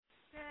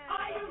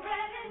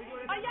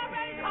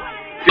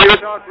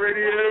Talk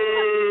Radio. Are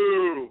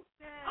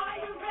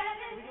you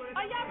ready?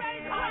 Are y'all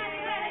ready? Because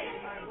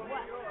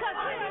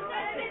we are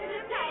ready to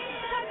take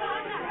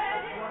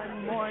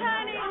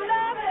Honey,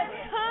 love has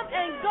come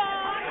and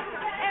gone,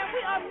 and we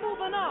are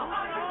moving on.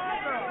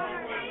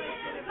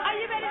 Are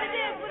you ready to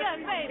dance with us,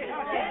 baby?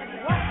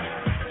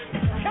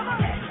 Come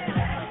on.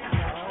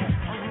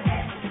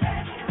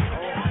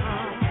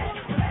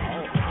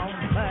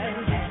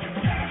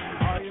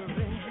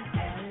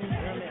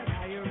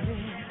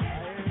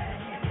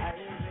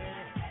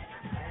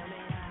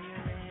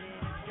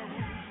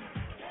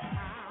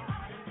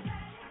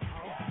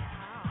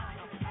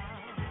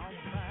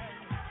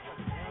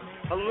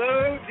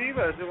 Hello,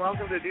 Divas, and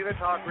welcome to Diva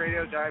Talk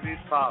Radio Diabetes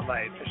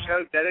Spotlight, a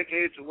show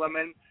dedicated to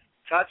women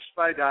touched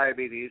by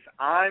diabetes.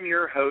 I'm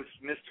your host,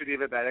 Mr.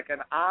 Divabetic,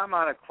 and I'm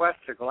on a quest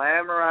to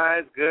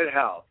glamorize good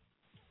health.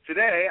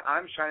 Today,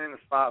 I'm shining the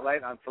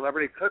spotlight on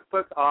celebrity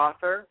cookbook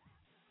author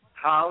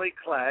Holly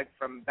Clegg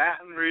from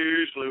Baton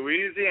Rouge,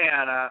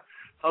 Louisiana.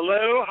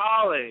 Hello,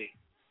 Holly.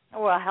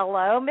 Well,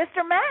 hello,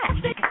 Mr. Matt.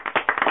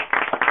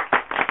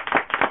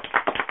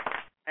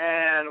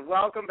 And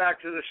welcome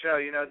back to the show.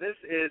 You know, this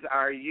is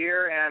our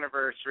year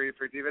anniversary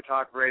for Diva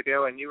Talk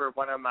Radio, and you were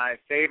one of my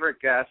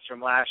favorite guests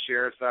from last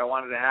year, so I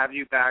wanted to have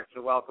you back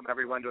to welcome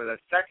everyone to the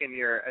second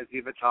year at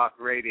Diva Talk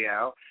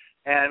Radio.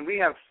 And we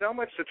have so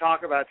much to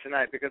talk about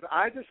tonight because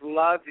I just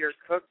love your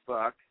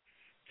cookbook,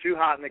 Too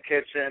Hot in the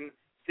Kitchen,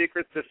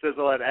 Secrets to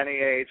Sizzle at Any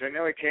Age. I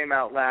know it came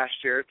out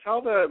last year.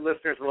 Tell the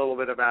listeners a little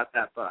bit about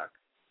that book.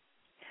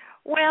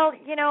 Well,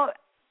 you know,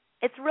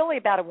 it's really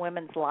about a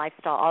women's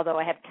lifestyle, although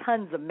I have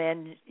tons of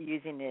men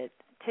using it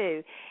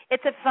too.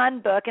 It's a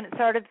fun book, and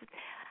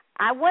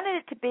I wanted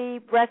it to be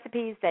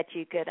recipes that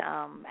you could,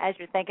 as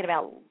you're thinking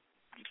about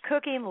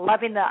cooking,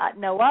 loving the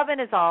no oven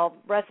is all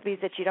recipes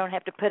that you don't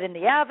have to put in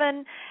the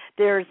oven.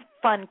 There's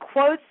fun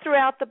quotes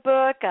throughout the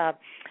book,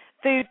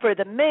 food for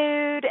the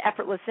mood,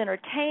 effortless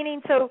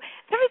entertaining. So it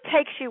really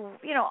takes you,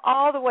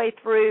 all the way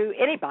through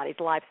anybody's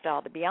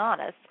lifestyle, to be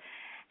honest.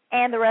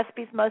 And the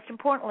recipes, most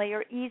importantly,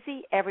 are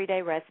easy,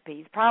 everyday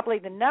recipes. Probably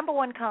the number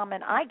one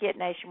comment I get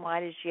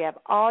nationwide is you have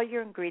all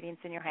your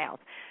ingredients in your house.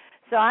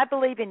 So I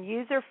believe in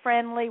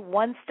user-friendly,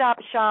 one-stop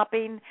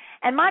shopping.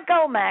 And my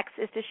goal, Max,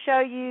 is to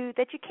show you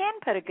that you can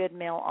put a good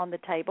meal on the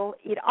table,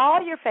 eat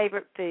all your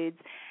favorite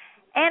foods,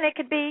 and it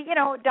could be,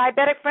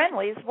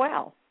 diabetic-friendly as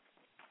well.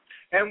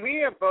 And we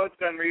have both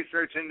done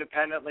research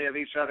independently of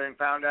each other and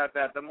found out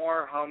that the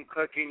more home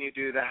cooking you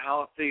do, the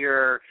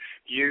healthier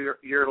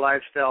your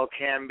lifestyle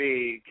can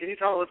be. Can you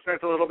tell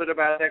listeners a little bit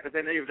about that? Because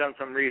I know you've done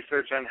some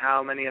research on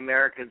how many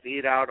Americans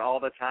eat out all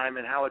the time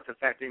and how it's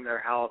affecting their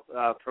health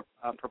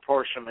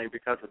proportionally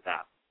because of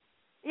that.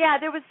 Yeah,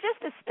 there was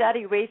just a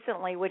study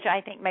recently, which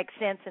I think makes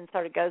sense and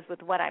sort of goes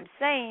with what I'm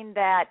saying,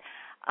 that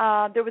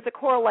there was a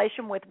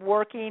correlation with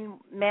working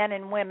men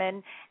and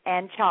women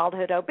and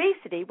childhood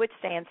obesity, which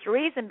stands to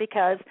reason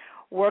because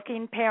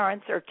working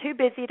parents are too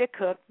busy to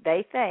cook,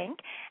 they think,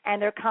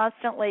 and they're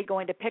constantly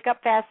going to pick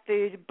up fast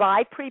food,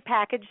 buy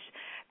prepackaged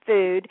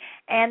food,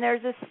 and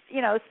there's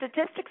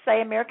statistics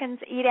say Americans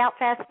eat out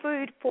fast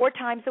food 4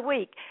 times a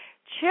week.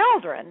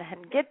 Children,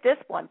 and get this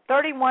one,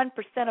 31%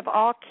 of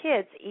all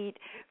kids eat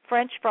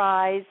French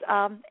fries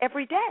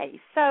every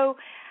day. So,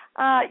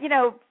 $50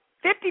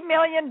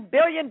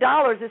 billion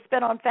is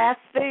spent on fast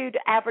food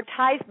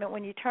advertisement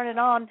when you turn it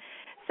on.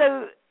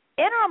 So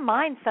in our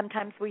minds,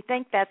 sometimes we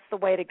think that's the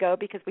way to go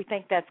because we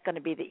think that's going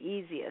to be the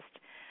easiest.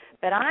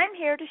 But I'm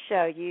here to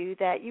show you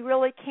that you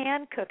really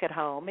can cook at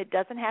home. It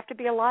doesn't have to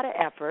be a lot of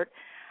effort.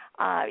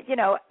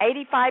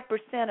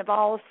 85% of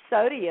all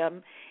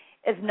sodium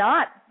is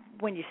not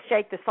when you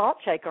shake the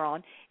salt shaker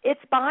on.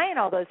 It's buying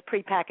all those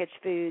prepackaged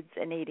foods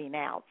and eating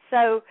out.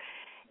 So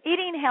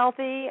eating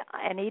healthy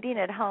and eating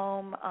at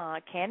home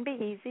can be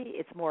easy.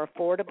 It's more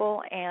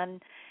affordable,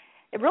 and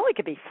it really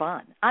could be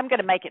fun. I'm going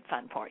to make it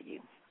fun for you.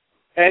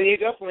 And you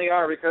definitely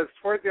are, because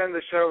towards the end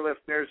of the show,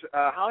 listeners,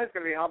 Holly's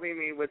going to be helping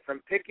me with some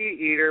picky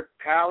eater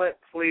palate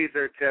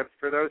pleaser tips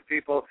for those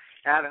people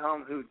at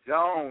home who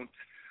don't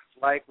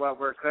like what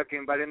we're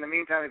cooking. But in the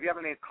meantime, if you have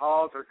any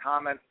calls or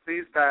comments,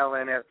 please dial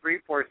in at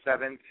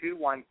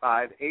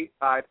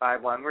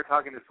 347-215-8551. We're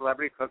talking to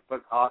celebrity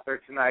cookbook author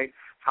tonight,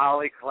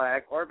 Holly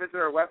Clegg, or visit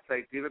our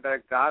website,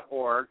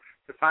 divabetic.org,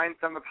 to find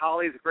some of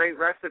Holly's great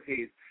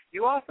recipes.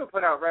 You also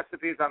put out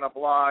recipes on a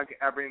blog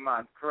every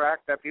month,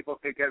 correct, that people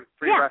could get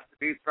free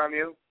recipes from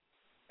you?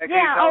 And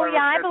I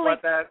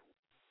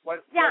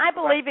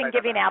believe in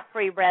giving out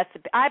free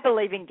recipes. I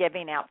believe in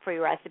giving out free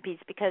recipes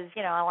because,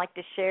 I like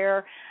to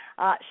share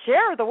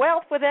the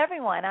wealth with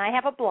everyone. I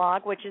have a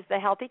blog, which is the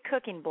Healthy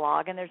Cooking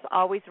blog, and there's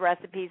always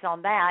recipes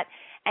on that.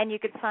 And you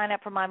can sign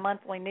up for my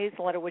monthly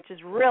newsletter, which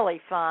is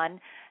really fun,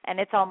 and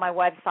it's on my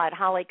website,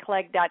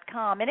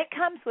 hollyclegg.com. And it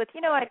comes with,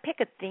 I pick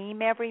a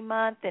theme every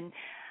month, and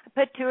I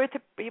put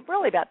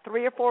about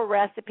 3 or 4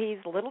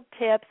 recipes, little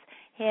tips,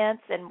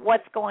 hints, and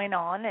what's going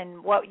on,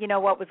 and what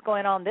was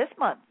going on this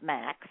month,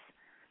 Max.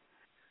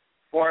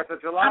 4th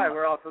of July.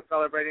 We're also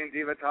celebrating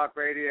Diva Talk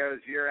Radio's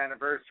year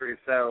anniversary.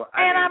 So,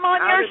 I'm on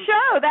your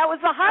show. That was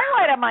the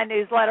highlight of my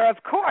newsletter, of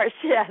course.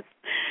 Yes.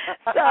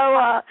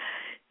 So,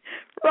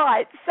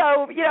 right.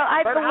 So,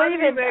 I but believe how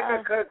do you in. Make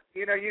a cook?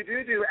 You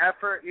do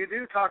effort. You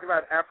do talk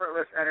about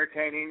effortless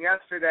entertaining.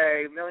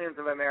 Yesterday, millions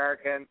of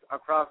Americans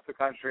across the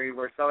country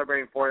were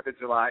celebrating 4th of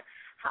July.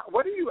 How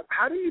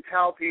do you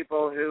tell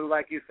people who,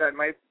 like you said,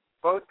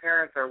 both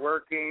parents are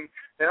working,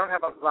 they don't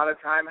have a lot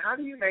of time? How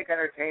do you make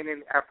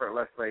entertaining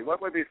effortlessly? What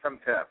would be some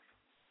tips?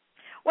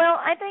 Well,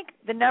 I think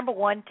the number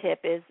one tip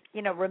is,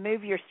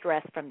 remove your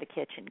stress from the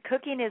kitchen.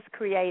 Cooking is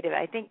creative.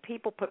 I think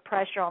people put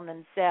pressure on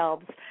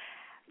themselves.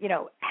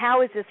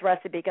 How is this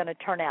recipe going to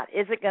turn out?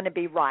 Is it going to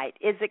be right?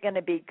 Is it going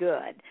to be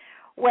good?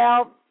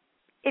 Well,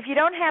 if you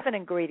don't have an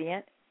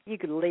ingredient, you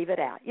could leave it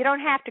out. You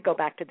don't have to go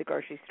back to the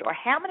grocery store.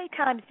 How many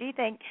times do you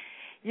think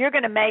you're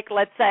going to make,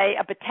 let's say,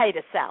 a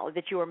potato salad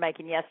that you were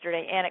making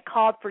yesterday, and it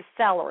called for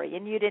celery,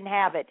 and you didn't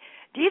have it?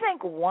 Do you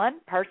think one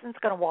person's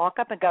going to walk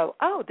up and go,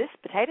 oh, this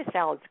potato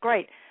salad's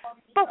great,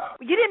 but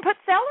you didn't put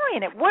celery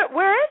in it.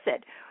 Where is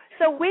it?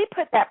 So we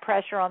put that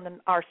pressure on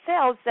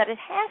ourselves that it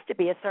has to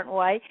be a certain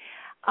way,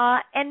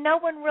 and no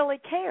one really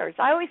cares.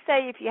 I always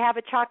say if you have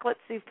a chocolate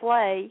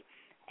souffle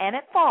and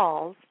it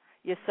falls,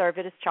 you serve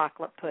it as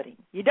chocolate pudding.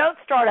 You don't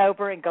start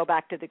over and go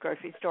back to the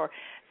grocery store.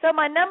 So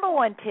my number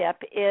one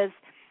tip is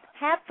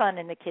have fun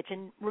in the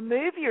kitchen,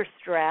 remove your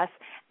stress,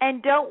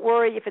 and don't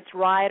worry if it's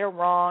right or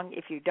wrong,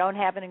 if you don't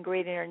have an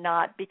ingredient or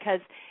not,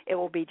 because it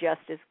will be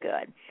just as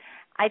good.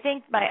 I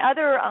think my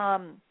other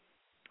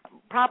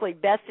probably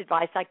best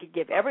advice I could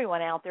give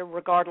everyone out there,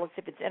 regardless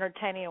if it's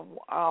entertaining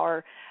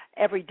or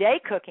everyday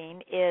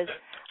cooking, is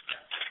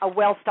a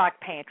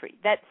well-stocked pantry.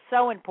 That's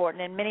so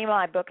important, and many of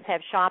my books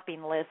have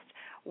shopping lists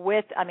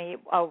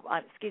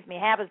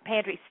have a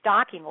pantry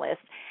stocking list,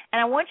 and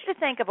I want you to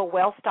think of a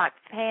well-stocked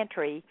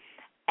pantry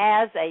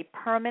as a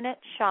permanent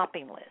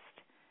shopping list.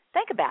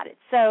 Think about it.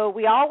 So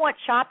we all want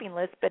shopping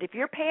lists, but if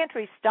your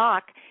pantry's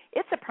stocked,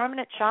 it's a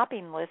permanent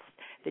shopping list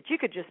that you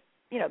could just,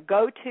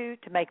 go to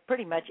make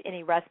pretty much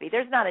any recipe.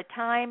 There's not a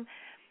time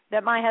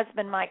that my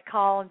husband might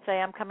call and say,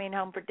 I'm coming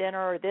home for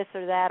dinner or this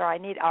or that, or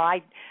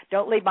I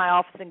don't leave my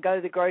office and go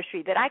to the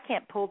grocery, that I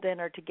can't pull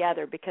dinner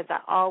together because I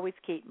always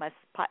keep my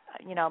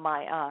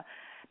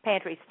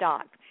pantry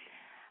stocked.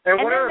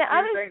 And what are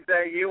a few things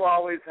that you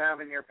always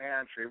have in your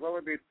pantry? What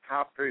would be the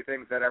top 3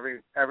 things that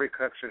every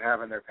cook should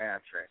have in their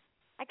pantry?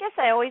 I guess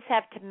I always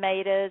have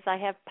tomatoes. I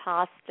have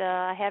pasta.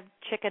 I have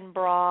chicken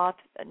broth.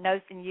 No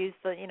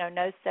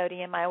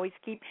sodium. I always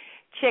keep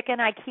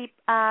chicken. I keep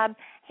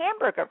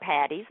hamburger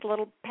patties,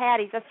 little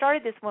patties. I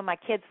started this when my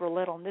kids were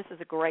little, and this is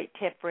a great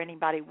tip for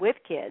anybody with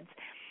kids.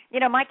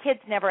 My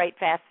kids never ate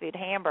fast food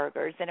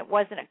hamburgers, and it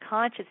wasn't a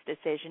conscious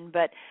decision,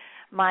 but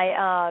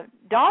my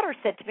daughter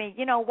said to me,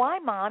 why,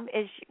 Mom,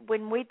 is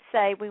when we'd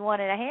say we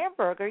wanted a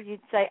hamburger, you'd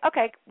say,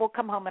 okay, we'll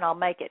come home and I'll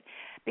make it.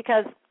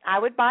 Because I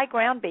would buy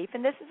ground beef,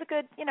 and this is a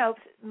good,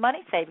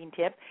 money-saving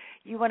tip.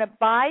 You want to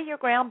buy your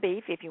ground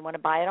beef if you want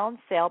to buy it on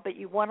sale, but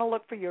you want to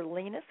look for your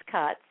leanest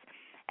cuts,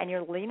 and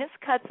your leanest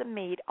cuts of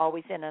meat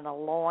always in a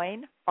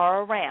loin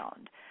or a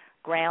round.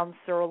 Ground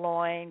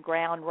sirloin,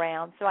 ground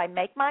round. So I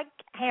make my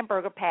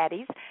hamburger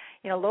patties,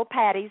 little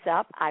patties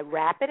up. I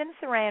wrap it in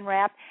saran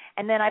wrap,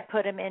 and then I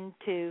put them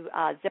into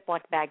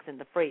Ziploc bags in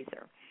the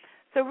freezer.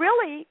 So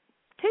really,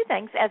 2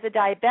 things. As a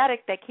diabetic,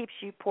 that keeps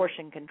you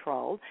portion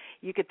controlled.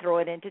 You could throw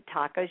it into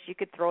tacos. You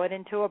could throw it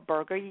into a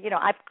burger.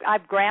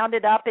 I've ground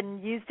it up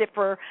and used it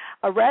for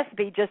a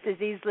recipe just as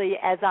easily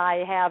as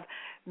I have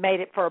made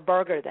it for a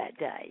burger that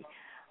day.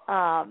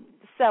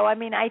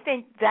 I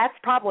think that's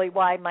probably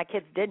why my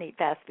kids didn't eat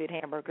fast food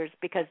hamburgers,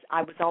 because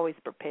I was always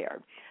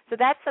prepared. So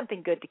that's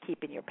something good to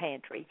keep in your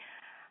pantry.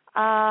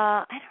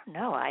 I don't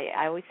know.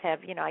 I always have,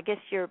 I guess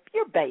your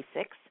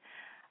basics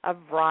of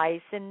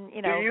rice and, Do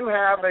you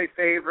have a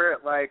favorite,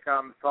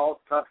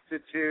 salt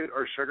substitute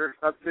or sugar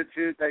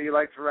substitute that you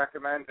like to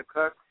recommend to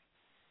cook?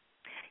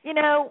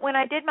 When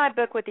I did my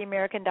book with the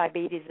American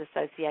Diabetes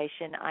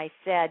Association, I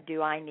said,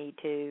 do I need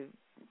to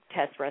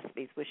test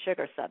recipes with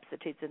sugar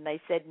substitutes? And they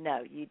said,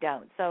 no, you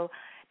don't. So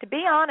to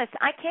be honest,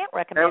 I can't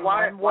recommend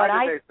one.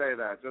 Why did they say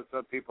that? Just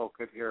so people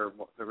could hear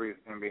the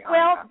reasoning behind that.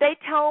 Well, they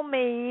told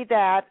me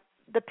that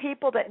the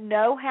people that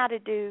know how to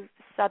do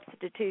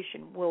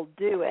substitution will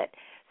do it.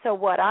 So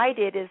what I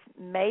did is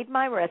made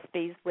my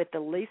recipes with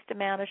the least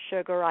amount of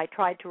sugar. I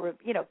tried to,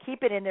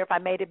 keep it in there. If I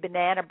made a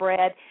banana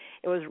bread,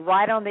 it was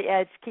right on the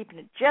edge, keeping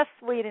it just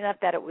sweet enough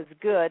that it was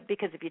good,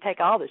 because if you take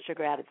all the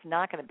sugar out, it's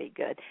not going to be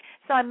good.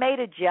 So I made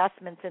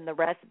adjustments in the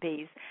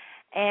recipes,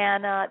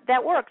 and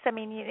that works. I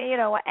mean,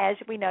 as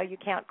we know, you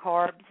count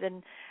carbs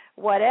and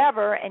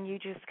whatever, and you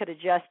just could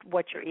adjust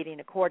what you're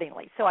eating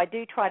accordingly. So I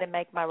do try to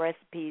make my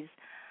recipes,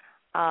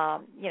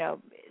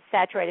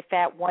 saturated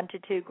fat 1 to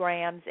 2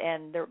 grams,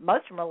 and a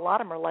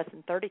lot of them are less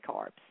than 30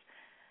 carbs.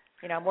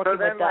 I'm working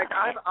with that.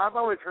 I've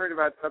always heard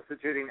about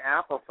substituting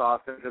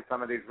applesauce into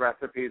some of these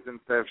recipes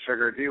instead of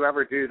sugar. Do you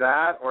ever do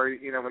that, or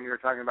when you were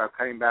talking about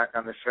cutting back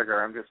on the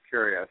sugar? I'm just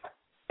curious.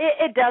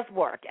 It does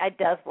work. It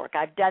does work.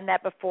 I've done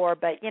that before,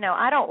 but,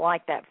 I don't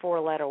like that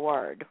four-letter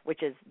word,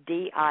 which is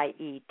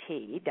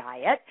D-I-E-T,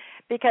 diet,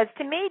 because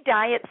to me,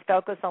 diets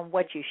focus on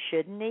what you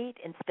shouldn't eat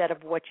instead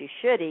of what you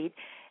should eat.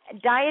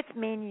 Diets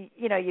mean,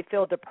 you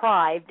feel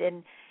deprived,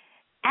 and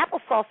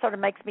applesauce sort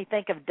of makes me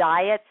think of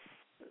diets,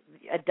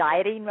 a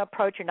dieting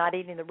approach, you're not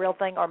eating the real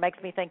thing, or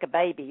makes me think of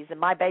babies, and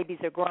my babies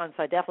are grown,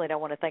 so I definitely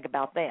don't want to think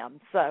about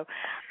them. So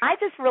I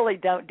just really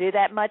don't do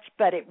that much,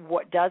 but it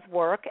does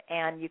work,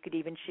 and you could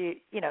even shoot,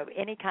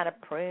 any kind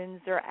of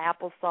prunes or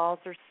applesauce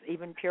or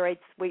even pureed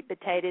sweet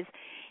potatoes.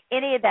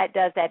 Any of that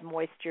does add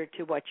moisture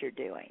to what you're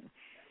doing.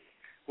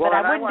 Well, but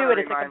and I wouldn't do it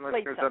as a remind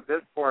complete listeners of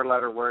this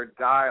four-letter word,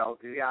 dial,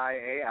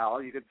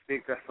 D-I-A-L. You can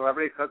speak to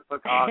celebrity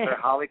cookbook author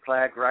Holly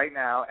Clegg right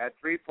now at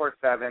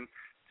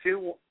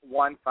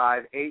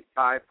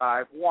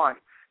 347-215-8551.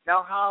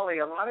 Now, Holly,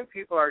 a lot of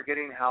people are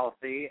getting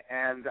healthy,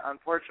 and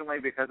unfortunately,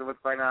 because of what's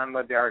going on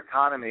with our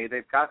economy,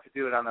 they've got to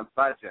do it on a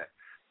budget.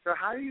 So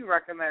how do you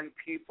recommend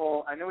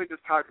people, I know we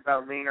just talked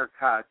about leaner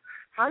cuts,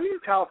 how do you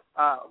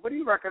what do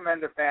you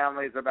recommend to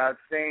families about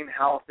staying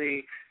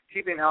healthy,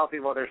 keeping healthy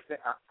while they're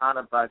on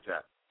a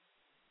budget?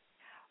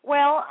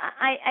 Well,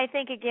 I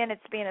think, again,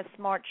 it's being a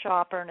smart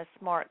shopper and a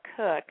smart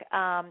cook.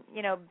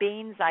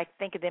 Beans, I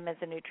think of them as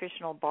a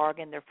nutritional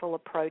bargain. They're full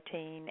of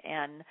protein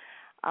and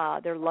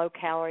they're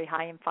low-calorie,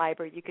 high in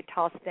fiber. You could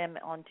toss them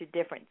onto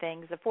different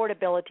things.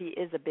 Affordability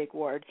is a big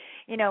word.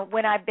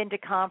 When I've been to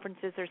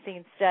conferences or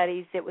seen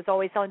studies, it was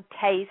always on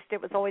taste.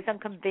 It was always on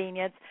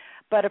convenience.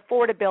 But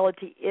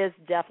affordability is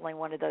definitely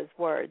one of those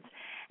words.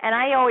 And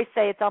I always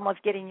say it's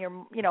almost getting your,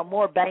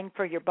 more bang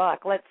for your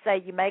buck. Let's say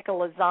you make a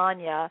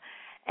lasagna,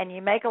 and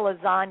you make a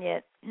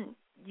lasagna,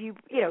 you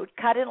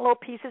cut it in little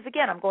pieces.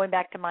 Again, I'm going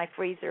back to my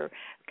freezer.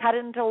 Cut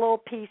it into little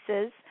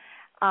pieces,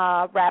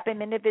 wrap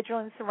them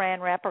individually in Saran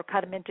wrap, or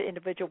cut them into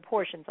individual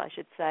portions, I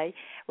should say.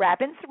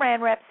 Wrap in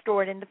Saran wrap,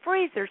 store it in the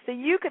freezer so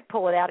you could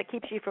pull it out. It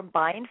keeps you from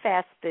buying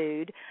fast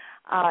food.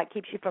 It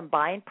keeps you from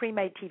buying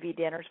pre-made TV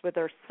dinners where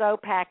they're so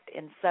packed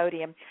in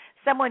sodium.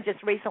 Someone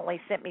just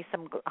recently sent me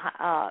some,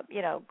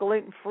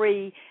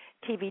 gluten-free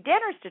TV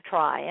dinners to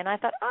try, and I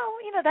thought,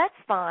 that's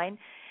fine.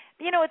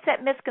 It's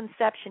that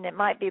misconception. It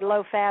might be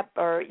low fat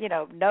or,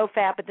 no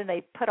fat, but then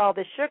they put all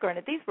this sugar in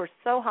it. These were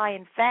so high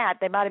in fat,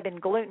 they might have been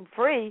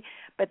gluten-free,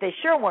 but they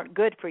sure weren't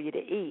good for you to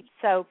eat.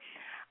 So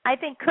I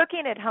think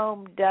cooking at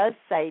home does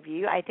save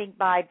you. I think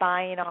by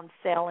buying on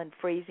sale and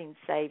freezing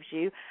saves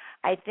you.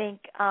 I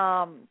think,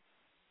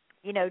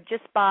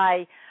 just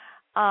buy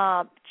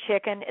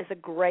chicken is a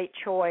great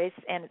choice,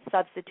 and it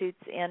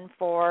substitutes in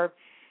for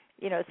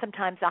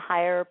sometimes a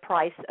higher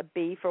price of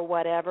beef or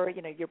whatever.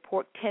 Your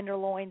pork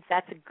tenderloins,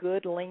 that's a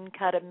good lean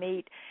cut of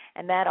meat,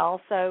 and that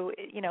also,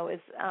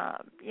 is,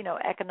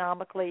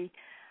 economically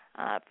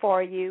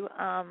for you.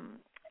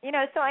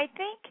 So I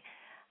think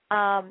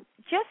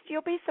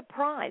you'll be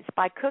surprised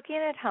by cooking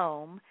at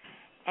home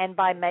and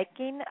by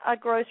making a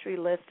grocery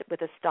list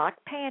with a stock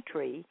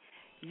pantry,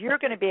 you're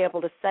going to be able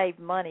to save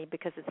money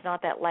because it's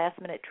not that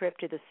last-minute trip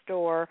to the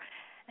store,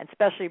 and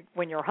especially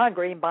when you're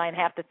hungry and buying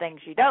half the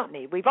things you don't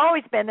need. We've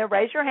always been there.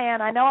 Raise your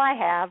hand. I know I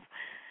have.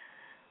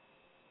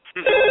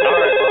 All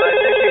right. Well, I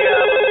think we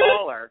have a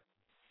caller.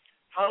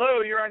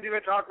 Hello, you're on Diva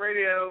Talk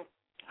Radio.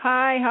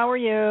 Hi, how are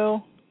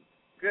you?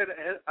 Good.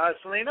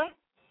 Selena?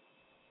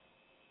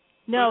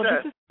 No,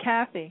 this is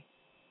Kathy.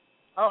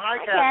 Oh, hi,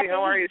 Kathy.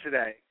 How are you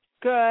today?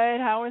 Good.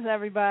 How is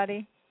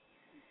everybody?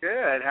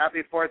 Good.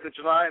 Happy 4th of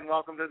July, and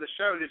welcome to the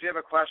show. Did you have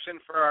a question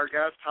for our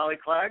guest, Holly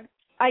Clegg?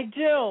 I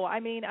do. I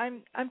mean,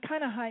 I'm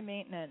kind of high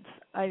maintenance.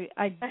 I'm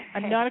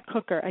not a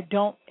cooker. I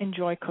don't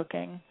enjoy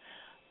cooking.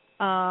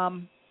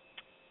 My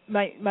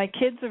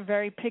kids are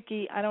very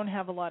picky. I don't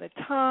have a lot of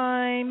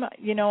time.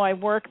 I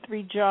work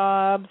 3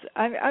 jobs.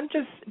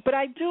 But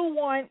I do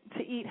want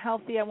to eat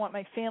healthy. I want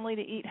my family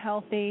to eat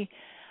healthy.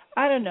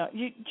 I don't know.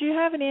 Do you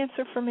have an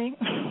answer for me?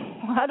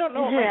 I don't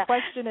know what my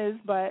question is,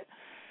 but.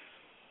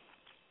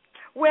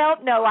 Well,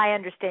 no, I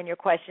understand your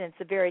question.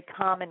 It's a very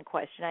common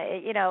question.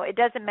 It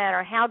doesn't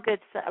matter how good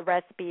a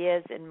recipe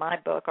is in my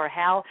book or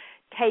how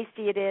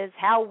tasty it is,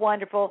 how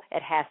wonderful,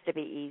 it has to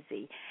be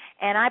easy.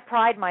 And I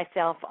pride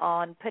myself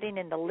on putting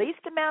in the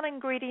least amount of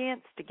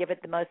ingredients to give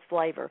it the most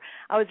flavor.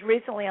 I was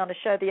recently on a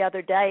show the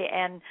other day,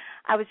 and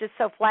I was just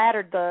so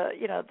flattered. The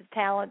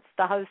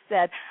host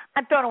said,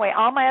 I'm throwing away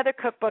all my other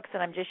cookbooks,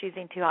 and I'm just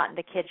using Too Hot in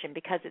the Kitchen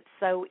because it's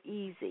so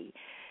easy.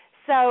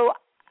 So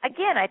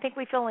again, I think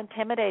we feel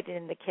intimidated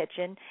in the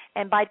kitchen,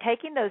 and by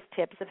taking those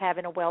tips of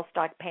having a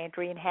well-stocked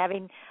pantry and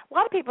having – a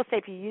lot of people say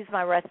if you use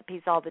my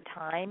recipes all the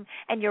time,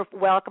 and you're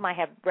welcome, I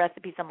have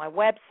recipes on my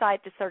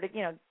website to sort of,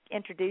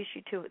 introduce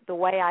you to the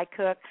way I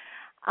cook,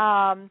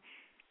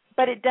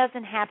 but it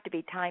doesn't have to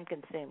be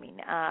time-consuming.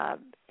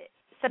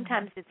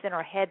 Sometimes it's in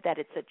our head that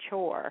it's a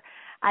chore.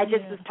 I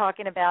just was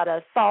talking about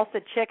a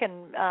salsa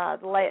chicken.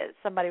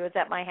 Somebody was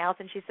at my house,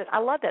 and she said, I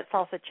love that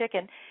salsa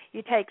chicken.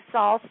 You take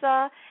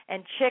salsa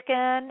and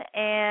chicken,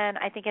 and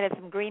I think it has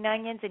some green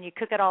onions, and you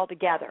cook it all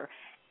together,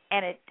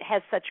 and it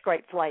has such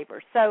great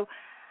flavor. So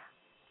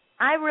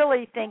I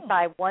really think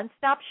by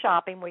one-stop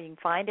shopping where you can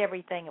find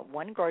everything at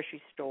one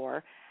grocery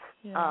store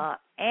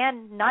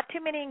and not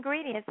too many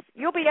ingredients,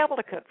 you'll be able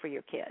to cook for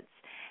your kids.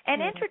 And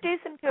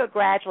introduce them to it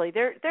gradually.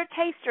 Their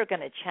tastes are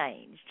going to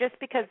change. Just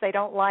because they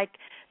don't like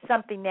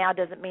something now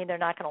doesn't mean they're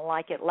not going to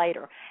like it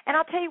later. And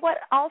I'll tell you what,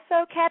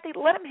 also, Kathy,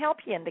 let them help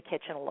you in the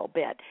kitchen a little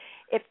bit.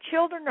 If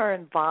children are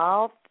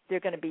involved, they're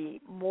going to be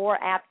more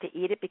apt to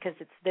eat it because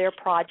it's their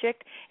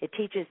project. It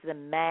teaches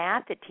them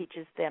math. It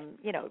teaches them,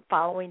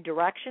 following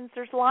directions.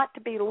 There's a lot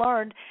to be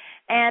learned.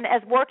 And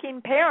as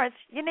working parents,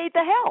 you need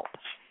the help.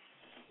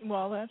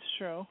 Well, that's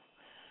true.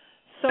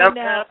 So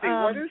now, Kathy,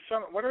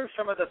 what are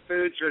some of the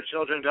foods your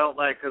children don't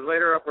like? Because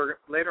later on we're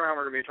going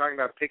to be talking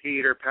about picky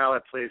eater,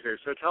 palate pleasers.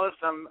 So tell us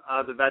some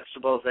of the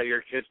vegetables that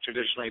your kids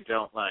traditionally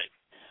don't like.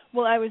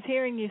 Well, I was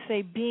hearing you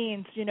say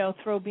beans.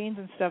 Throw beans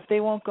and stuff. They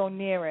won't go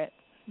near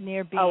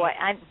beans. Oh,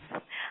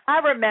 I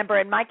remember,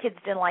 and my kids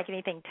didn't like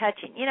anything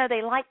touching.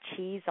 They like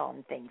cheese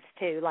on things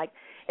too. Like,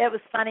 it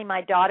was funny.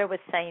 My daughter was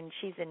saying,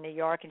 she's in New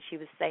York, and she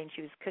was saying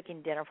she was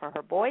cooking dinner for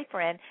her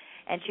boyfriend,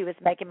 and she was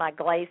making my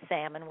glazed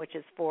salmon, which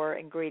is 4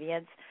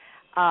 ingredients,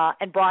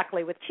 and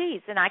broccoli with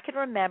cheese. And I could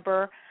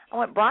remember, I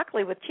went,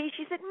 broccoli with cheese.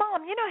 She said,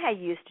 Mom, you know how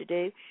you used to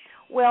do?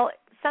 Well,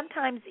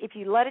 sometimes if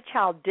you let a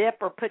child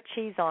dip or put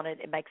cheese on it,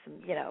 it makes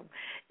them,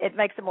 it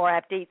makes them more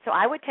apt to eat. So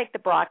I would take the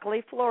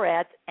broccoli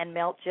florets and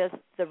melt just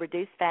the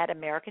reduced fat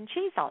American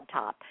cheese on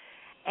top.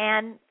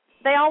 And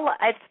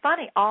it's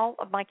funny, all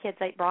of my kids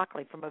ate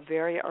broccoli from a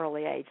very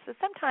early age. So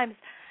sometimes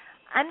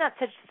I'm not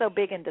so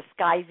big in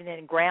disguising it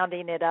and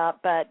grounding it up,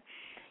 but,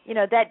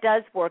 that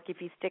does work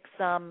if you stick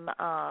some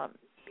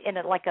in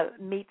it like a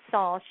meat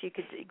sauce. You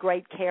could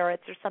grate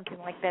carrots or something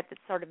like that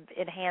sort of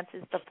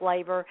enhances the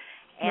flavor,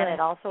 and it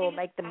also will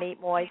make the meat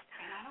moist.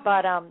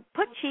 But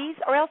put cheese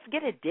or else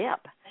get a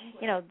dip.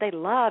 They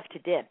love to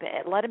dip.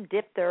 Let them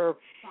dip their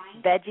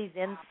veggies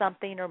in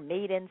something or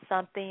meat in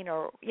something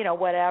or,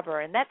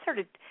 whatever. And that sort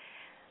of,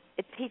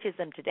 it teaches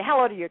them to do.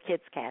 How old are your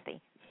kids,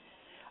 Kathy?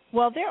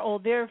 Well, they're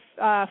old. They're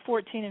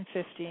 14 and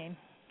 15.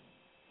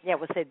 Yeah,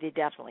 well, so they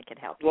definitely can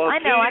help you. Well, I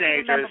know,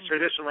 teenagers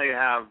traditionally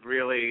have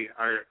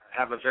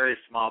a very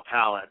small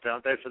palate,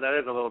 don't they? So that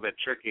is a little bit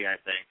tricky, I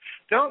think.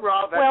 Don't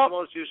raw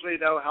vegetables usually,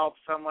 though, help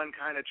someone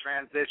kind of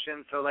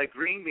transition? So, like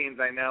green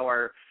beans, I know,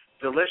 are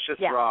delicious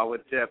raw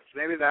with dips.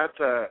 Maybe is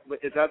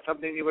that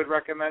something you would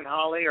recommend,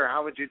 Holly, or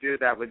how would you do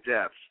that with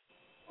dips?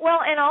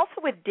 Well, and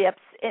also with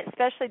dips,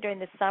 especially during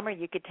the summer,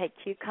 you could take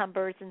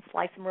cucumbers and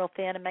slice them real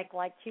thin and make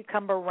like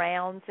cucumber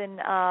rounds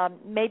and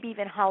maybe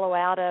even hollow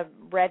out a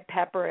red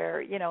pepper,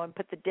 and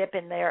put the dip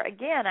in there.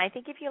 Again, I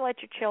think if you let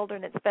your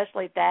children,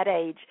 especially at that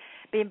age,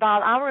 be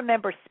involved. I'll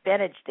remember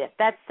spinach dip.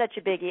 That's such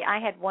a biggie. I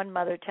had one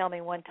mother tell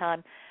me one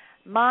time,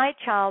 my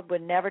child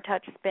would never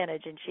touch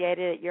spinach, and she ate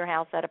it at your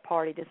house at a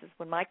party. This is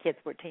when my kids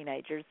were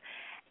teenagers.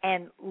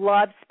 And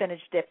loved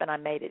spinach dip, and I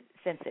made it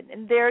since then.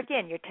 And there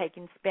again, you're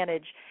taking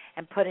spinach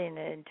and putting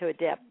it into a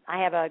dip. I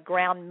have a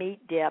ground meat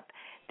dip,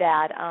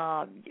 that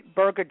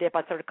burger dip,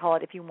 I sort of call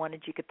it. If you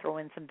wanted, you could throw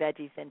in some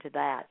veggies into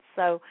that.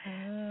 So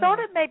sort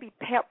of maybe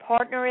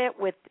partner it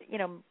with,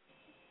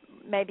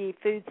 maybe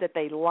foods that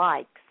they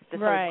like, to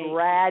sort of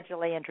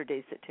gradually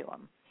introduce it to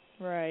them.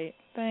 Right.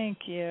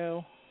 Thank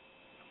you.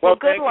 Well,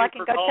 good luck,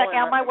 and go check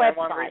out my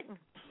website.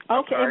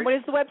 Okay, and what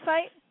is the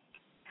website?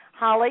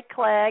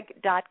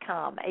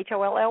 HollyClegg.com,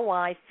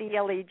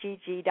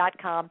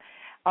 HollyClegg.com,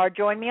 or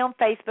join me on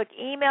Facebook.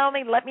 Email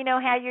me, let me know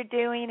how you're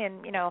doing,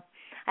 and I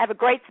have a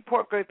great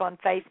support group on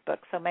Facebook,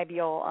 so maybe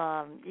you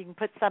can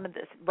put some of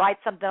this, write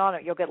something on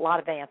it. You'll get a lot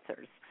of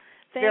answers.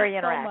 It's very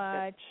interactive.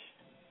 Thanks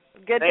so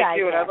much. Good day. Thank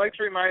you, and I'd like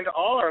to remind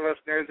all our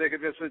listeners they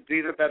can visit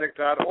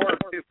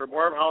Divabetic.org for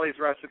more of Holly's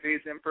recipes,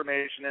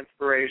 information,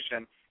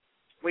 inspiration.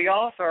 We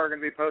also are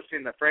going to be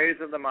posting the phrase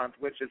of the month,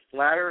 which is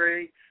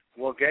flattery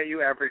will get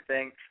you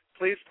everything.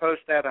 Please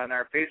post that on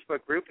our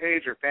Facebook group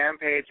page or fan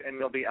page, and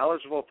you'll be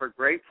eligible for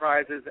great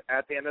prizes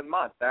at the end of the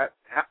month.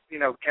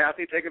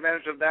 Kathy, take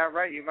advantage of that.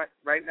 Right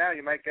now,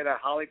 you might get a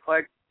Holly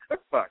Clegg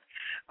cookbook.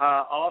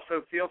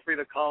 Also, feel free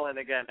to call in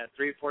again at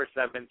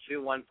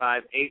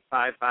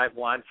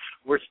 347-215-8551.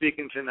 We're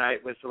speaking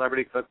tonight with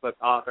celebrity cookbook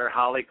author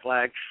Holly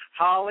Clegg.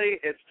 Holly,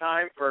 it's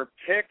time for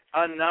Pick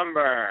a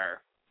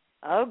Number.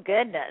 Oh,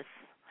 goodness.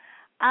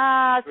 So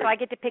I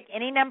get to pick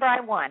any number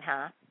I want,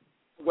 huh?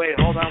 Wait,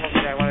 hold on one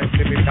second. I want to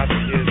see if we've got the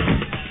music.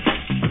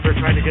 We're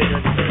trying to get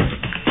into this.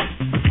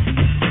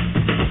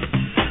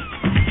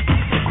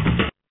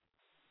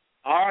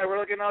 All right, we're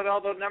looking at all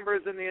the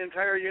numbers in the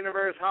entire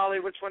universe. Holly,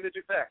 which one did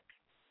you pick?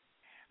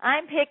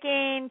 I'm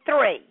picking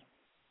 3.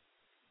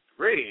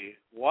 3?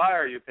 Why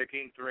are you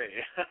picking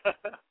 3?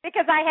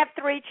 Because I have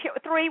 3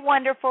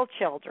 wonderful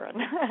children.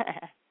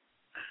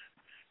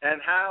 And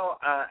how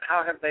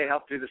have they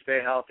helped you to stay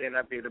healthy and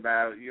upbeat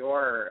about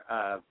your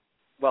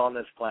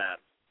wellness plan?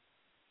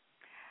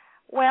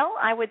 Well,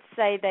 I would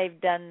say they've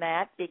done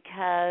that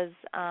because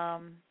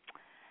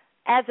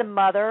as a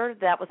mother,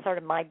 that was sort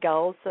of my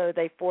goal, so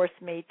they forced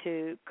me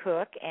to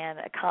cook and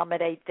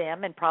accommodate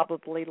them and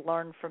probably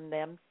learn from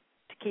them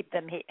to keep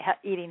them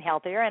eating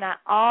healthier. And I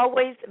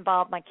always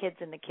involve my kids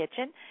in the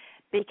kitchen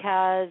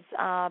because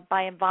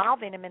by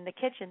involving them in the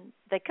kitchen,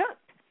 they cooked.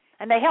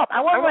 And they helped. I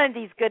wasn't one of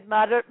these good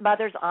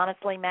mothers,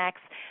 honestly, Max,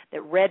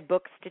 that read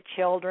books to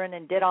children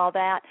and did all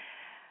that.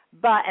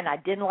 And I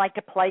didn't like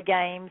to play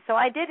games. So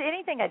I did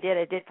anything I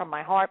did from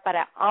my heart, but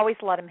I always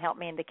let them help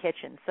me in the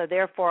kitchen. So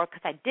therefore,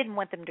 because I didn't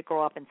want them to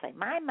grow up and say,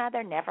 my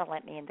mother never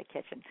let me in the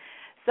kitchen.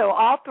 So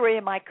all three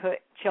of my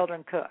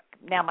children cook.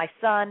 Now, my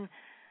son,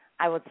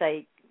 I would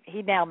say,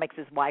 he now makes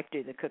his wife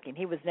do the cooking.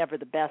 He was never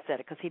the best at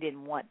it because he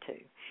didn't want to.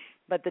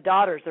 But the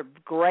daughters are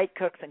great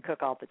cooks and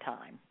cook all the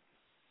time.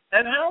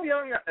 And how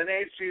young an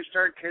age do you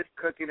start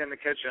cooking in the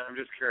kitchen? I'm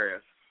just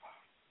curious.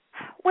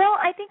 Well,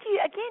 I think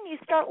you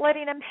start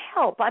letting them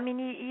help. I mean,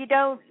 you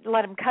don't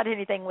let them cut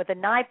anything with a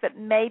knife, but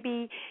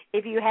maybe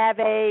if you have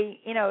a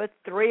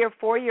 3 or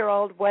 4 year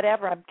old,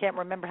 whatever, I can't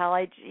remember how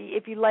age,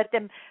 if you let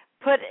them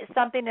put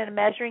something in a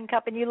measuring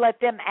cup and you let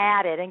them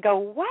add it and go,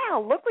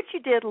 wow, look what you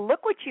did,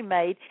 look what you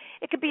made.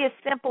 It could be as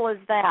simple as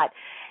that.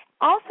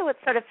 Also, it's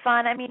sort of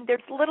fun. I mean,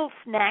 there's little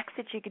snacks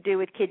that you could do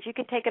with kids. You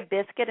could take a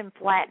biscuit and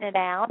flatten it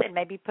out and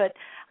maybe put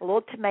a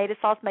little tomato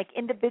sauce, make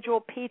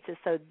individual pizzas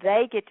so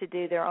they get to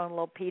do their own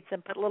little pizza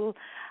and put little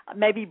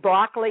maybe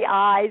broccoli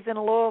eyes and a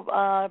little,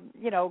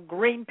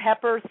 green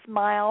pepper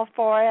smile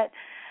for it.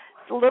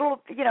 It's a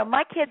little,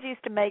 my kids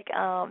used to make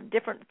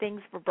different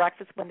things for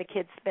breakfast when the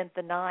kids spent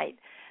the night.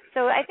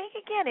 So I think,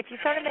 again, if you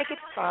sort of make it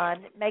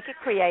fun, make it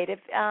creative,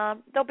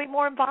 they'll be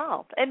more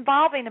involved.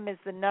 Involving them is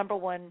the number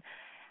one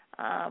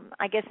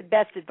the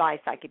best advice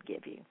I could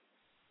give you.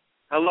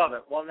 I love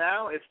it. Well,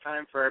 now it's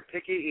time for our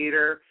picky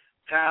eater,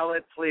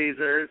 palate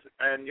pleasers,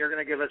 and you're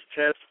going to give us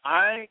tips.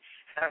 I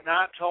have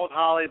not told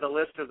Holly the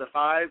list of the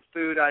 5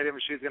 food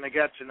items she's going to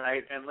get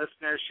tonight, and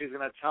listeners, she's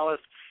going to tell us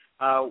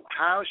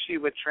how she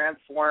would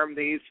transform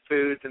these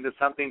foods into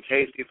something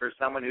tasty for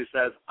someone who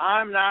says,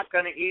 I'm not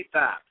going to eat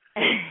that.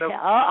 So, number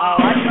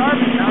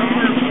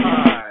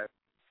 5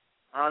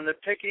 on the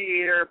picky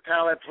eater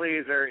palate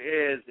pleaser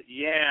is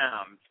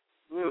yams.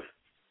 Oof,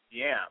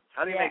 yams.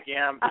 How do you make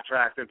yams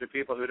attractive to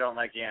people who don't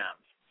like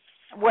yams?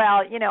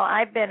 Well,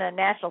 I've been a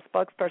national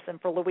spokesperson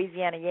for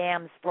Louisiana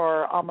yams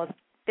for almost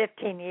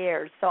 15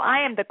 years, so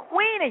I am the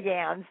queen of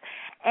yams.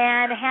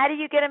 And how do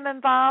you get them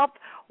involved?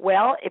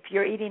 Well, if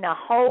you're eating a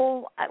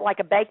whole, like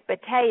a baked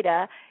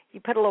potato, you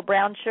put a little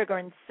brown sugar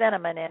and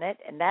cinnamon in it,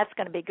 and that's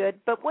going to be good.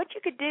 But what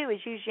you could do is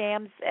use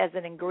yams as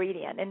an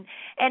ingredient.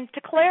 And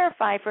to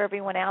clarify for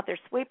everyone out there,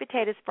 sweet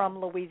potatoes from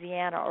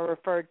Louisiana are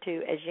referred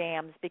to as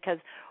yams because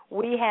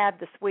we have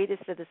the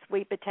sweetest of the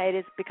sweet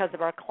potatoes because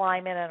of our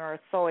climate and our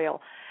soil.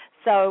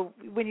 So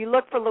when you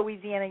look for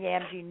Louisiana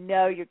yams,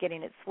 you're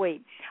getting it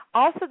sweet.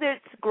 Also,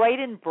 it's great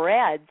in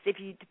breads. If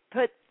you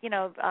put,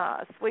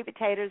 sweet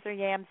potatoes or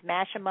yams,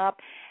 mash them up,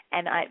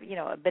 and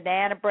a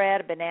banana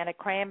bread, banana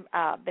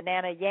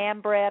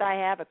yam bread I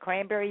have, a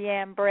cranberry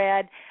yam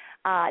bread,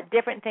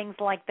 different things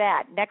like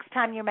that. Next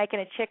time you're making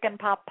a chicken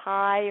pot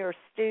pie or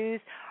stews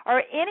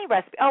or any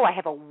recipe. Oh, I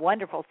have a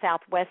wonderful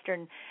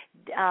Southwestern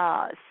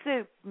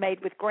soup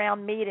made with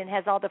ground meat and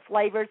has all the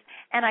flavors,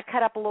 and I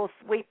cut up a little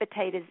sweet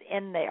potatoes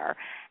in there.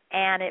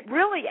 And it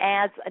really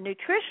adds a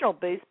nutritional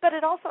boost, but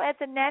it also adds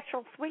a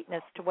natural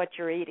sweetness to what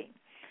you're eating.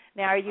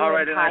 Now, are you all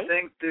right, and I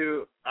think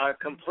to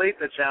complete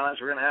the challenge,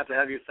 we're going to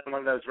have you send one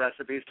of those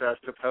recipes to us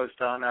to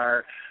post on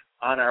our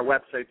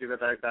website,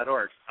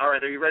 divabetic.org. All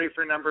right, are you ready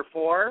for number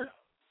 4?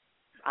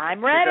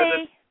 I'm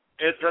ready.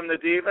 It's from the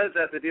Divas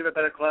at the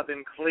Divabetic Club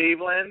in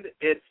Cleveland.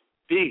 It's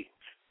beets.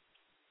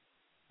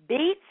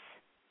 Beets?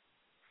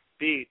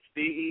 Beets,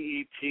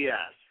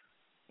 B-E-E-T-S.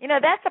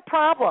 That's a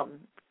problem,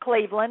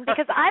 Cleveland,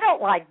 because I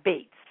don't like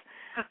beets.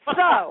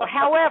 So,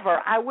 however,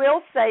 I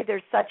will say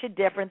there's such a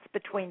difference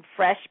between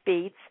fresh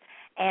beets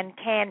and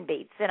canned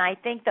beets. And I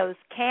think those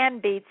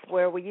canned beets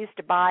where we used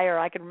to buy, or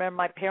I can remember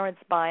my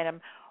parents buying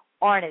them,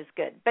 aren't as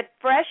good. But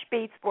fresh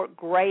beets work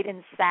great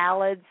in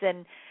salads,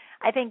 and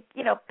I think,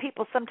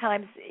 people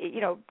sometimes,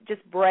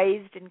 just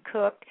braised and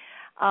cooked,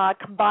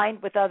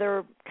 combined with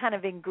other kind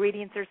of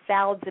ingredients or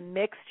salads and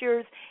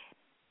mixtures,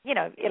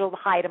 it'll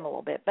hide them a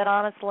little bit. But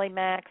honestly,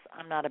 Max,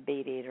 I'm not a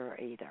beet eater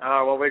either.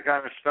 Oh, well, we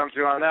kind of stumped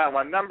you on that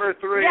one. Number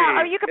 3.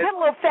 Yeah, or you can put a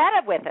little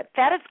feta with it.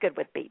 Feta's good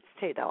with beets,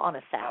 too, though, on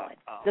a salad.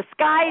 The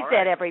sky's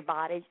it,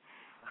 everybody.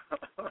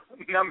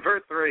 Number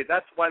 3.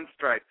 That's one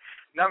strike.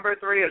 Number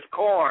 3 is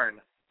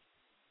corn.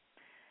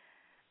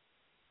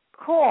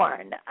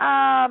 Corn.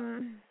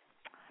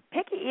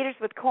 Picky eaters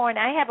with corn.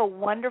 I have a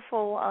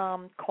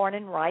wonderful corn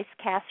and rice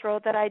casserole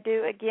that I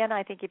do. Again,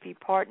 I think if you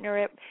partner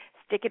it,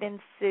 stick it in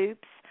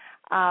soups.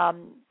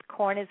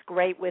 Corn is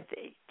great with,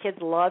 kids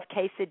love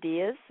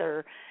quesadillas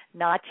or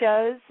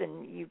nachos,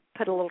 and you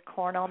put a little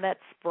corn on that,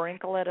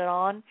 sprinkle it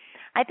on.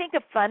 I think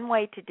a fun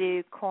way to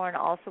do corn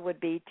also would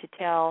be to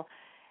tell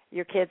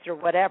your kids or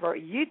whatever,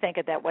 you think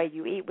of that way,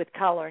 you eat with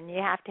color, and you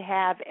have to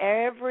have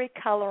every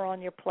color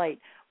on your plate.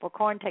 Well,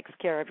 corn takes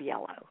care of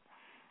yellow.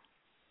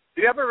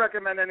 Do you ever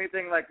recommend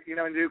anything like,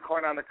 when you do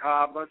corn on the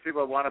cob, most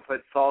people want to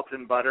put salt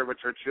and butter, which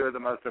are 2 of the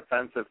most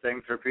offensive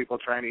things for people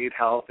trying to eat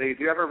healthy.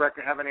 Do you ever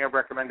have any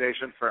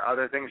recommendations for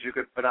other things you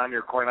could put on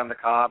your corn on the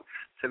cob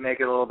to make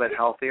it a little bit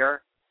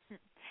healthier?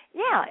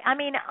 Yeah, I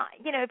mean,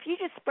 if you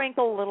just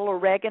sprinkle a little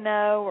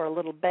oregano or a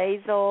little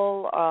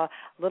basil, a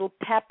little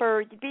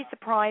pepper, you'd be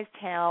surprised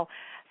how,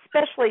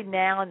 especially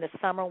now in the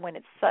summer when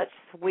it's such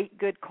sweet,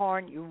 good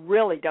corn, you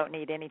really don't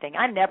need anything.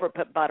 I never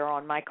put butter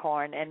on my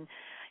corn, and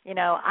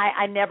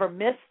I never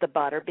miss the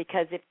butter,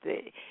 because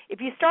if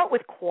you start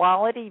with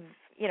quality,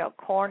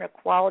 corn or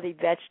quality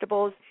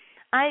vegetables.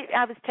 I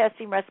was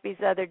testing recipes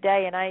the other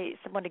day, and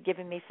someone had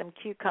given me some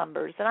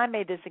cucumbers, and I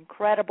made this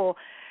incredible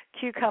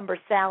cucumber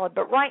salad.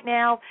 But right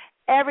now,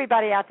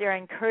 everybody out there, I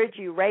encourage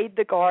you, raid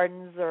the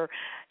gardens, or,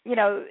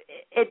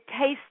 it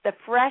tastes the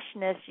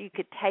freshness. You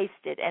could taste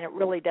it, and it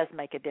really does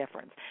make a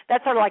difference.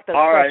 That's sort of like those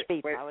fresh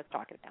beef I was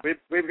talking about.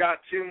 We've got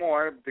two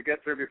more to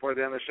get through before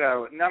the end of the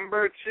show.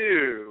 Number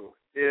 2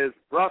 is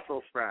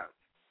Brussels sprouts.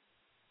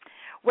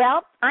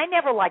 Well, I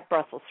never liked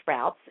Brussels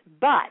sprouts,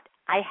 but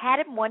I had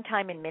them one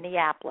time in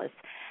Minneapolis,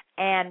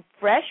 and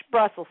fresh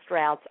Brussels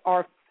sprouts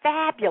are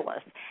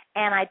fabulous.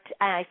 And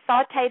I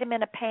sauteed them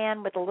in a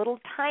pan with a little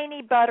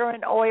tiny butter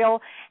and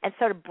oil, and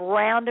sort of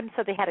browned them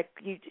so they had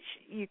you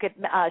could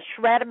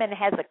shred them, and it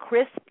has a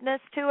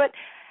crispness to it.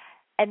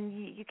 And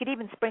you could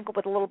even sprinkle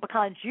with a little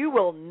pecans. You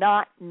will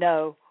not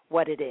know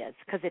what it is,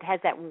 because it has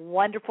that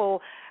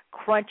wonderful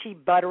crunchy,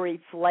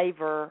 buttery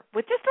flavor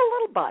with just a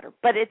little butter.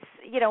 But it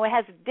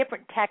has a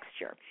different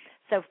texture.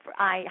 So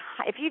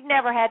if you've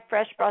never had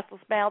fresh Brussels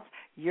sprouts,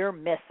 you're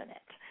missing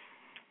it.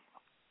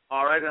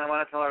 All right, and I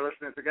want to tell our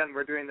listeners again,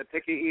 we're doing the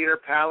Picky Eater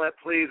Palate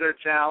Pleaser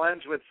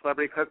Challenge with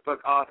celebrity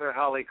cookbook author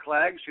Holly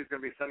Clegg. She's going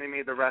to be sending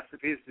me the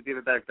recipes to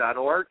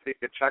divabetic.org, so you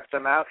can check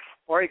them out,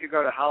 or you can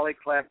go to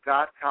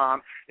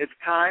hollyclegg.com. It's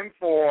time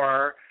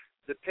for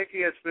the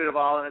pickiest food of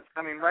all, and it's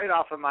coming right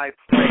off of my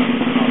plate.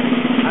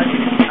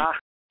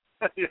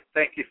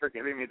 Thank you for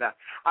giving me that.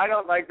 I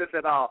don't like this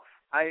at all.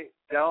 I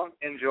don't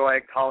enjoy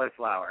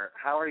cauliflower.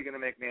 How are you going to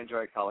make me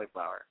enjoy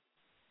cauliflower?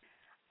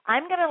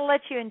 I'm going to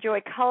let you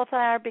enjoy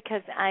cauliflower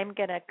because I'm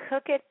going to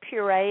cook it,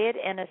 puree it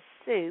in a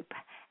soup,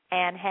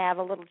 and have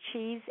a little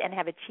cheese and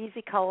have a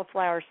cheesy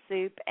cauliflower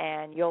soup,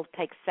 and you'll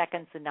take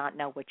seconds and not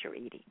know what you're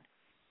eating.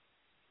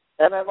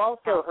 And I've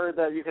also heard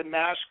that you can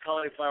mash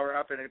cauliflower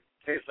up and it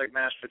tastes like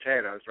mashed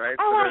potatoes, right?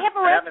 Oh, I have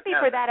a recipe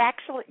for that,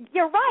 actually.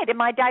 You're right. In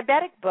my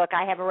diabetic book,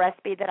 I have a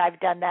recipe that I've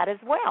done that as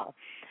well.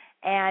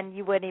 And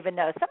you wouldn't even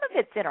know. Some of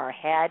it's in our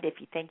head if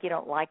you think you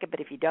don't like it,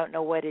 but if you don't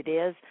know what it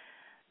is,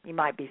 you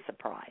might be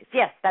surprised.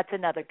 Yes, that's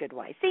another good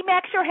way. See,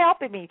 Max, you're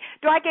helping me.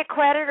 Do I get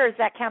credit, or does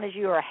that count as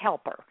you are a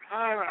helper?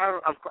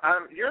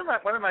 You're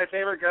one of my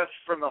favorite guests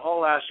from the whole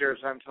last year,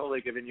 so I'm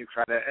totally giving you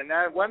credit. And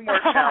now one more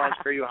challenge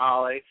for you,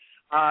 Holly.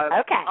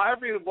 Okay.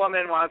 Every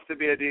woman wants to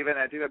be a diva, and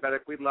at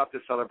Divabetic, we'd love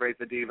to celebrate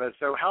the divas.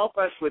 So help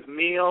us with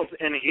meals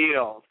and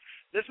heels.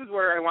 This is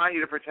where I want you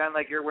to pretend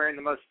like you're wearing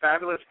the most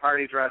fabulous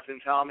party dress and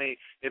tell me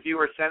if you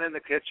were sent in the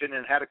kitchen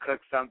and had to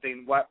cook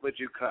something, what would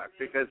you cook?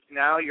 Because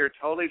now you're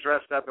totally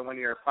dressed up, and when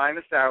you're your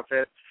finest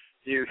outfit,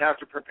 you have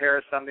to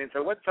prepare something.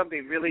 So what's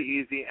something really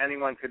easy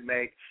anyone could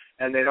make,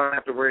 and they don't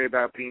have to worry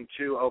about being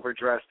too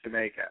overdressed to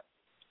make it?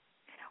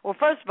 Well,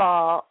 first of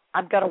all,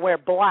 I'm going to wear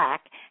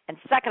black, and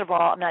second of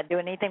all, I'm not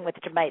doing anything with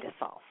tomato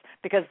sauce,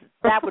 because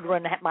that would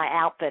ruin my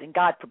outfit, and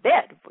God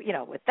forbid,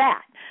 with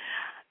that.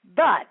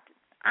 But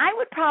I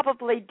would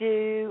probably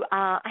do,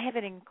 I have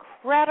an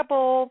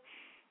incredible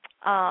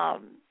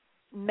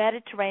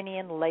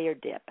Mediterranean layer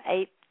dip,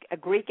 a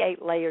Greek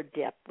 8-layer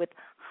dip with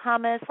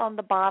hummus on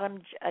the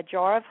bottom, a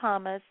jar of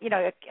hummus,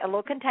 a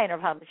little container of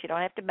hummus. You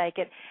don't have to make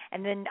it.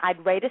 And then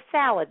I'd rate a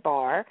salad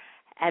bar.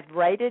 I've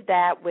rated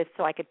that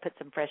so I could put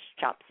some fresh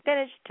chopped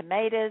spinach,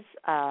 tomatoes,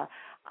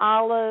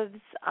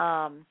 olives,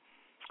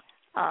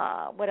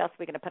 what else are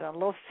we going to put on? A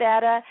little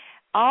feta.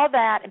 All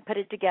that, and put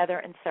it together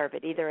and serve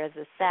it either as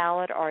a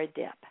salad or a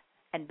dip,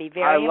 and be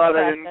very impressive. I love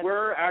it, and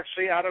we're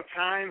actually out of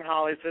time,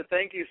 Holly, so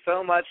thank you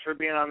so much for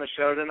being on the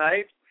show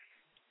tonight.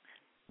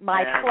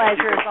 My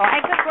pleasure,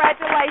 and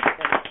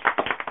congratulations.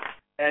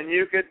 And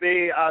you could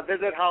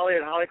visit Holly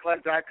at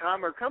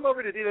hollyclegg.com, or come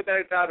over to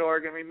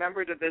divabetic.org, and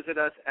remember to visit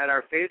us at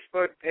our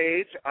Facebook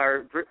page,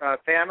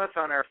 fan us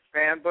on our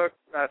fanbook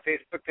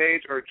Facebook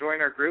page, or join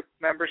our group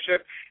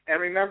membership.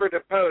 And remember to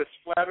post.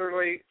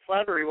 Flattery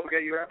will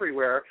get you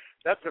everywhere.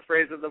 That's the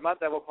phrase of the month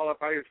that will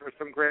qualify you for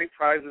some great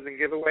prizes and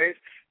giveaways.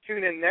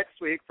 Tune in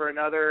next week for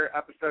another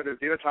episode of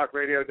Diva Talk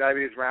Radio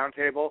Diabetes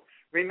Roundtable.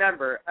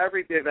 Remember,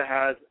 every diva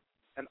has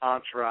an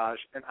entourage,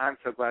 and I'm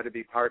so glad to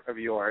be part of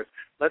yours.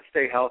 Let's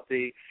stay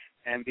healthy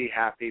and be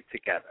happy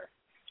together.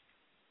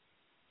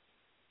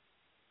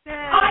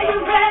 Are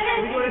you ready?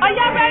 Are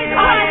y'all ready to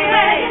party?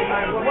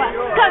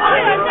 Because we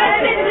are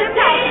ready to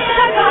take.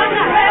 Because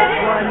I'm ready.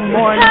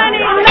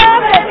 Honey,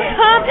 love has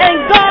come and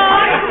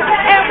gone,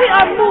 and we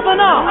are moving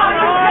on.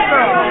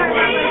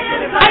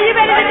 Are you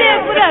ready to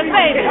dance with us,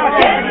 baby?